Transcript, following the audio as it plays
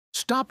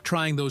Stop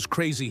trying those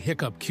crazy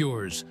hiccup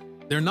cures.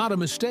 They're not a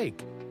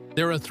mistake.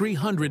 They're a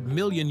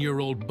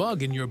 300-million-year-old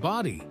bug in your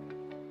body.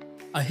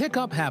 A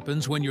hiccup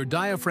happens when your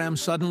diaphragm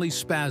suddenly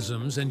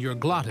spasms and your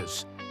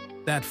glottis,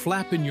 that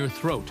flap in your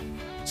throat,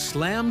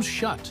 slams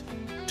shut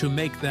to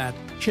make that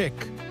chick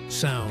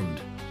sound.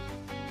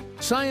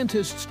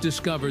 Scientists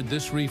discovered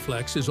this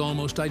reflex is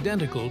almost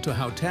identical to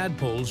how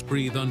tadpoles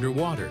breathe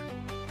underwater.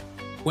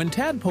 When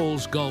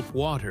tadpoles gulp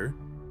water,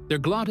 their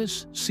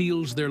glottis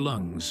seals their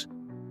lungs,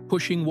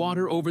 pushing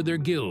water over their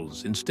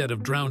gills instead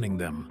of drowning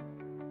them.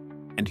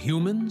 And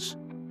humans?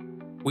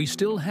 We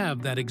still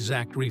have that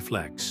exact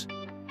reflex,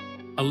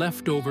 a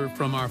leftover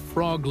from our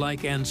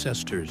frog-like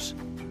ancestors.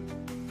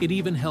 It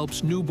even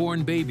helps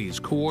newborn babies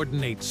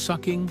coordinate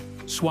sucking,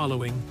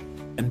 swallowing,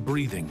 and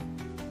breathing.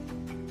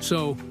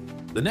 So,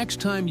 the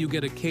next time you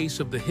get a case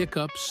of the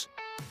hiccups,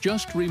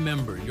 just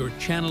remember you're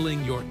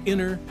channeling your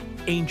inner,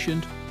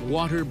 ancient,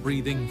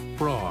 water-breathing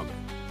frog.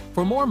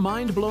 For more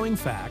mind-blowing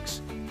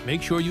facts, make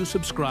sure you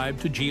subscribe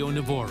to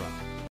GeoNivora.